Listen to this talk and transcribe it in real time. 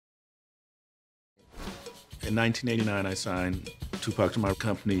In 1989, I signed Tupac to my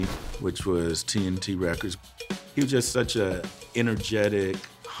company, which was TNT Records. He was just such an energetic,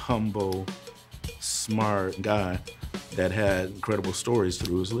 humble, smart guy that had incredible stories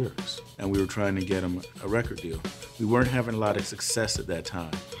through his lyrics. And we were trying to get him a record deal. We weren't having a lot of success at that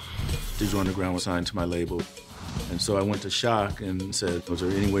time. Digital Underground was signed to my label. And so I went to Shock and said, was there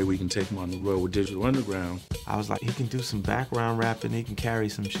any way we can take him on the road with Digital Underground? I was like, he can do some background rapping, he can carry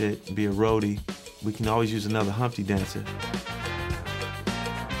some shit, and be a roadie. We can always use another Humpty dancer.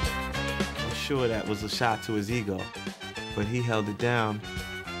 I'm sure that was a shot to his ego, but he held it down.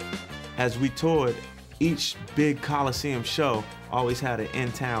 As we toured, each big Coliseum show always had an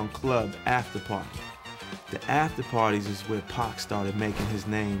in-town club after party. The after parties is where Pac started making his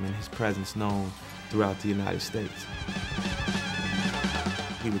name and his presence known throughout the United States.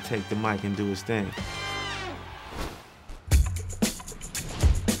 He would take the mic and do his thing.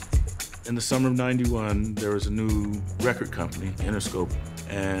 In the summer of '91, there was a new record company, Interscope,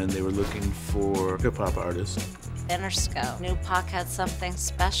 and they were looking for hip-hop artists. Interscope knew Pac had something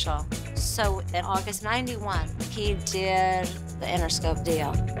special. So in August '91, he did the Interscope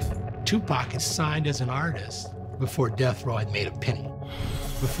deal. Tupac had signed as an artist before Death Row had made a penny.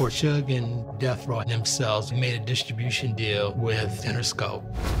 Before Suge and Death Row themselves made a distribution deal with Interscope.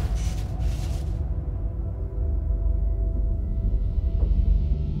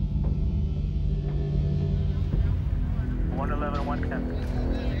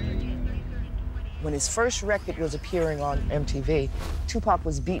 When his first record was appearing on MTV, Tupac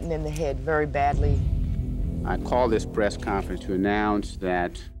was beaten in the head very badly. I called this press conference to announce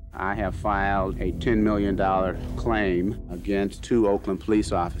that I have filed a $10 million claim against 2 Oakland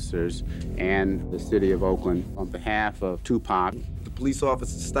police officers and the city of Oakland on behalf of Tupac. The police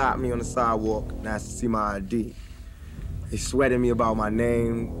officer stopped me on the sidewalk and asked to see my ID. They sweated me about my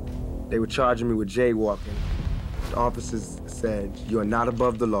name. They were charging me with jaywalking. The officers said, "You are not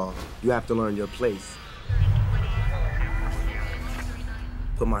above the law. You have to learn your place."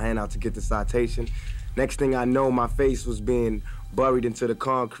 Put my hand out to get the citation. Next thing I know, my face was being buried into the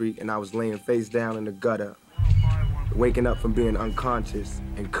concrete and I was laying face down in the gutter, waking up from being unconscious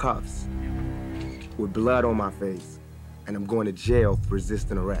in cuffs with blood on my face, and I'm going to jail for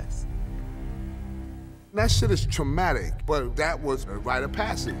resisting arrest. That shit is traumatic, but that was a rite of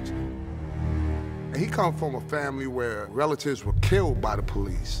passage. And he come from a family where relatives were killed by the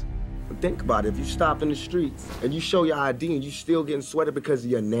police. But think about it, if you stop in the streets and you show your ID and you still getting sweated because of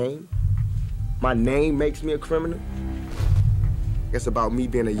your name, my name makes me a criminal. It's about me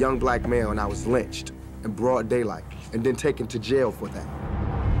being a young black male and I was lynched in broad daylight and then taken to jail for that.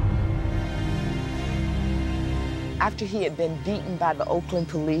 After he had been beaten by the Oakland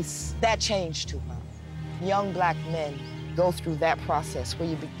police, that changed to him. Young black men go through that process where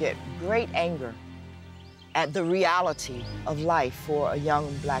you get great anger at the reality of life for a young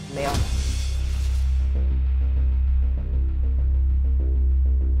black male.